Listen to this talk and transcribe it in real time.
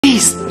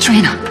Please,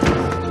 Trina.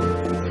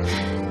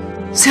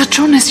 Sir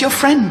John is your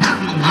friend.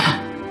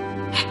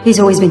 Mama, he's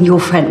always been your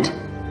friend,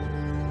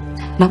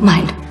 not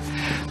mine.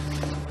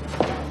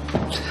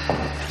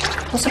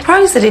 I'm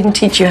surprised they didn't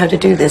teach you how to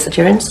do this at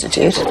your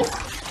institute. I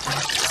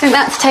think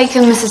that's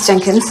taken, Mrs.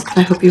 Jenkins.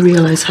 I hope you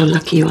realise how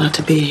lucky you are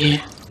to be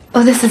here.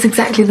 Oh, this is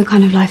exactly the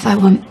kind of life I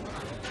want.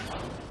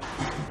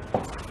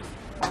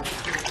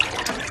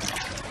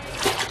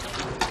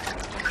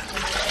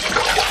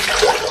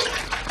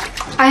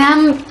 I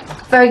am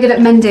very good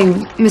at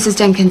mending, Mrs.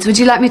 Jenkins. Would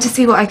you like me to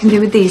see what I can do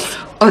with these?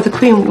 Oh, the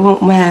Queen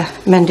won't wear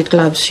mended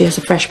gloves. She has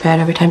a fresh pair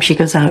every time she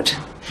goes out.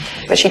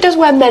 But she does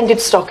wear mended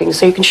stockings,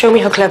 so you can show me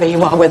how clever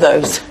you are with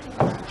those.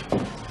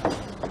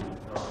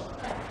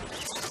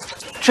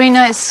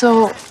 Trina is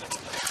so...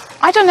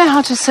 I don't know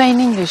how to say in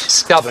English.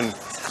 Stubborn.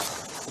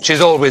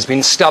 She's always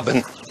been stubborn.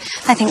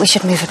 I think we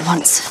should move at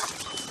once.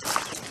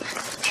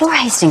 Flora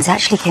Hastings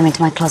actually came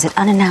into my closet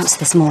unannounced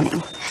this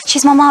morning.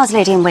 She's Mama's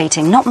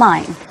lady-in-waiting, not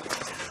mine.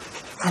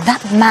 And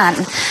that man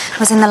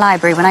was in the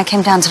library when I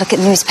came down to look at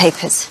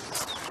newspapers.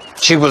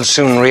 She will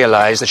soon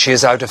realise that she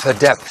is out of her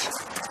depth,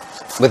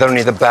 with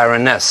only the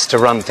Baroness to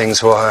run things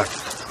for her.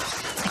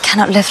 I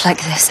cannot live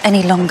like this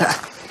any longer.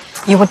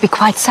 You would be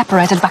quite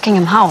separate at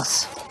Buckingham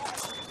House.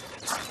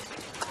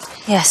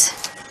 Yes.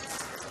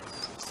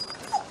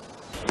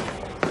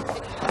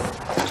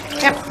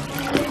 Yep.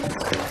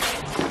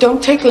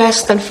 Don't take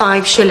less than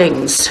 5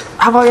 shillings.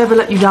 Have I ever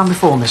let you down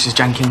before, Mrs.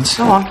 Jenkins?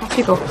 Go on, off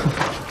you go.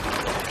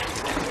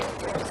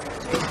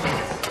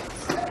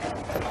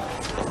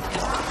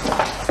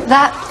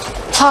 That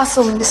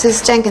parcel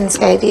Mrs. Jenkins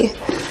gave you,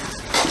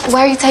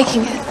 where are you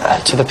taking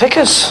it? To the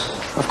pickers,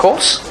 of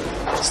course.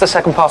 It's the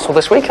second parcel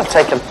this week I've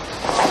taken.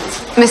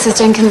 Mrs.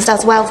 Jenkins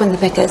does well from the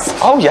pickers.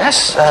 Oh,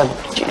 yes.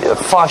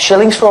 5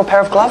 shillings for a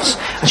pair of gloves.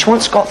 And she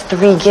once got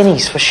 3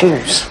 guineas for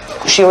shoes.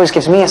 She always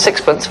gives me a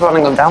 6pence for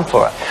running them down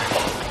for her.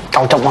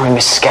 Oh, don't worry,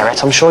 Miss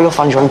Skerritt. I'm sure you'll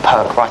find your own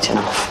perk right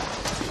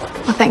enough.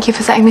 Well, thank you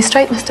for setting me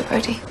straight, Mr.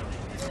 Brodie.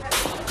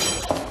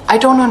 I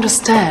don't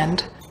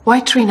understand why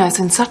Trina is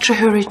in such a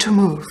hurry to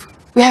move.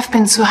 We have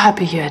been so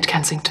happy here at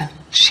Kensington.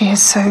 She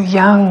is so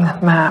young,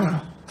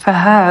 ma'am. For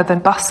her, the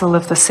bustle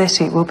of the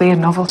city will be a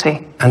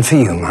novelty. And for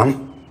you,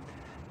 Mum?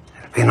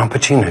 It'll be an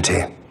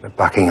opportunity. At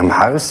Buckingham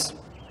House,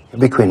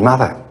 you'll be Queen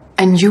Mother.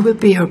 And you will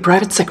be her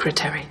private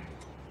secretary.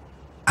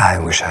 I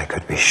wish I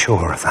could be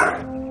sure of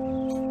that.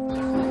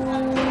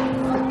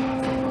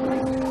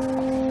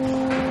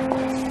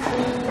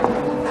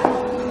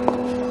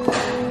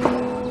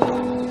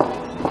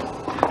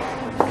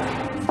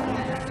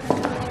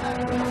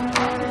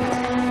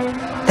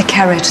 The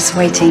carriage is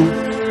waiting,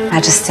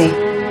 Majesty.